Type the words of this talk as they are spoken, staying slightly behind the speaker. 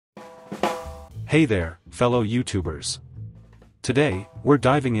Hey there, fellow YouTubers. Today, we're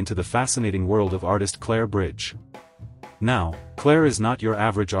diving into the fascinating world of artist Claire Bridge. Now, Claire is not your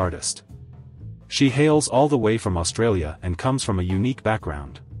average artist. She hails all the way from Australia and comes from a unique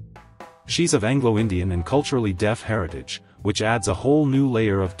background. She's of Anglo-Indian and culturally deaf heritage, which adds a whole new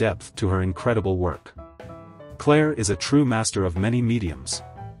layer of depth to her incredible work. Claire is a true master of many mediums.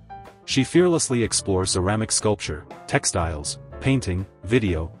 She fearlessly explores ceramic sculpture, textiles, painting,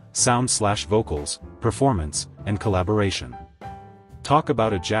 video, sound/vocals, performance, and collaboration. Talk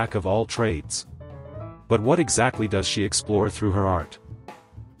about a jack of all trades. But what exactly does she explore through her art?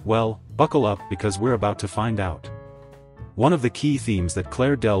 Well, buckle up because we're about to find out. One of the key themes that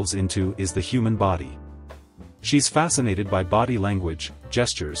Claire delves into is the human body. She's fascinated by body language,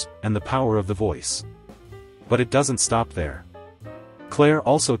 gestures, and the power of the voice. But it doesn't stop there. Claire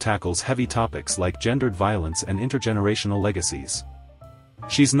also tackles heavy topics like gendered violence and intergenerational legacies.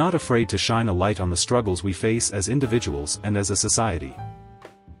 She's not afraid to shine a light on the struggles we face as individuals and as a society.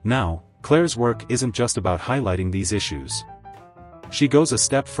 Now, Claire's work isn't just about highlighting these issues. She goes a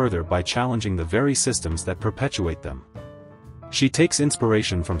step further by challenging the very systems that perpetuate them. She takes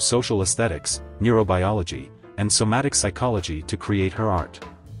inspiration from social aesthetics, neurobiology, and somatic psychology to create her art.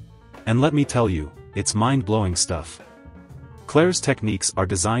 And let me tell you, it's mind-blowing stuff. Claire's techniques are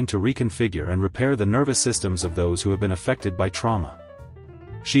designed to reconfigure and repair the nervous systems of those who have been affected by trauma.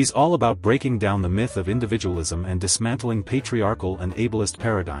 She's all about breaking down the myth of individualism and dismantling patriarchal and ableist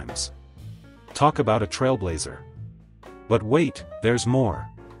paradigms. Talk about a trailblazer. But wait, there's more.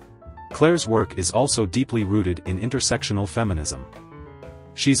 Claire's work is also deeply rooted in intersectional feminism.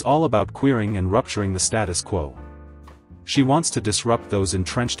 She's all about queering and rupturing the status quo. She wants to disrupt those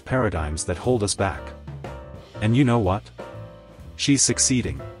entrenched paradigms that hold us back. And you know what? She's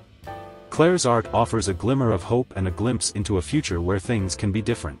succeeding. Claire's art offers a glimmer of hope and a glimpse into a future where things can be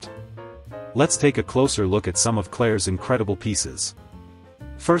different. Let's take a closer look at some of Claire's incredible pieces.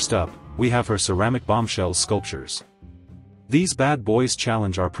 First up, we have her ceramic bombshell sculptures. These bad boys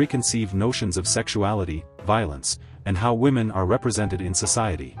challenge our preconceived notions of sexuality, violence, and how women are represented in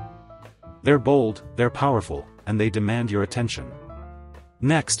society. They're bold, they're powerful, and they demand your attention.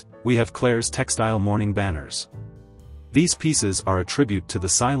 Next, we have Claire's textile mourning banners. These pieces are a tribute to the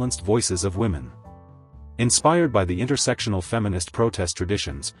silenced voices of women. Inspired by the intersectional feminist protest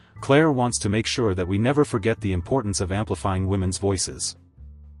traditions, Claire wants to make sure that we never forget the importance of amplifying women's voices.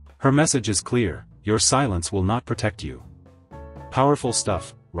 Her message is clear: your silence will not protect you. Powerful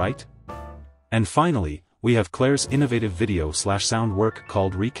stuff, right? And finally, we have Claire's innovative video/sound work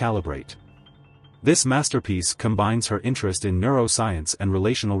called Recalibrate. This masterpiece combines her interest in neuroscience and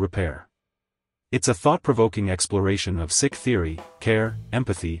relational repair. It's a thought-provoking exploration of sick theory, care,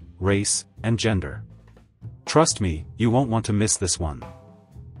 empathy, race, and gender. Trust me, you won't want to miss this one.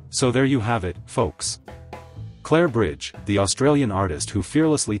 So there you have it, folks. Claire Bridge, the Australian artist who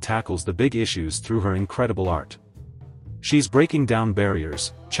fearlessly tackles the big issues through her incredible art. She's breaking down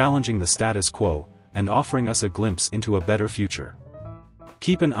barriers, challenging the status quo, and offering us a glimpse into a better future.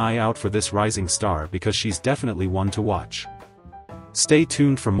 Keep an eye out for this rising star because she's definitely one to watch. Stay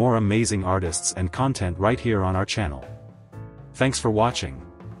tuned for more amazing artists and content right here on our channel. Thanks for watching.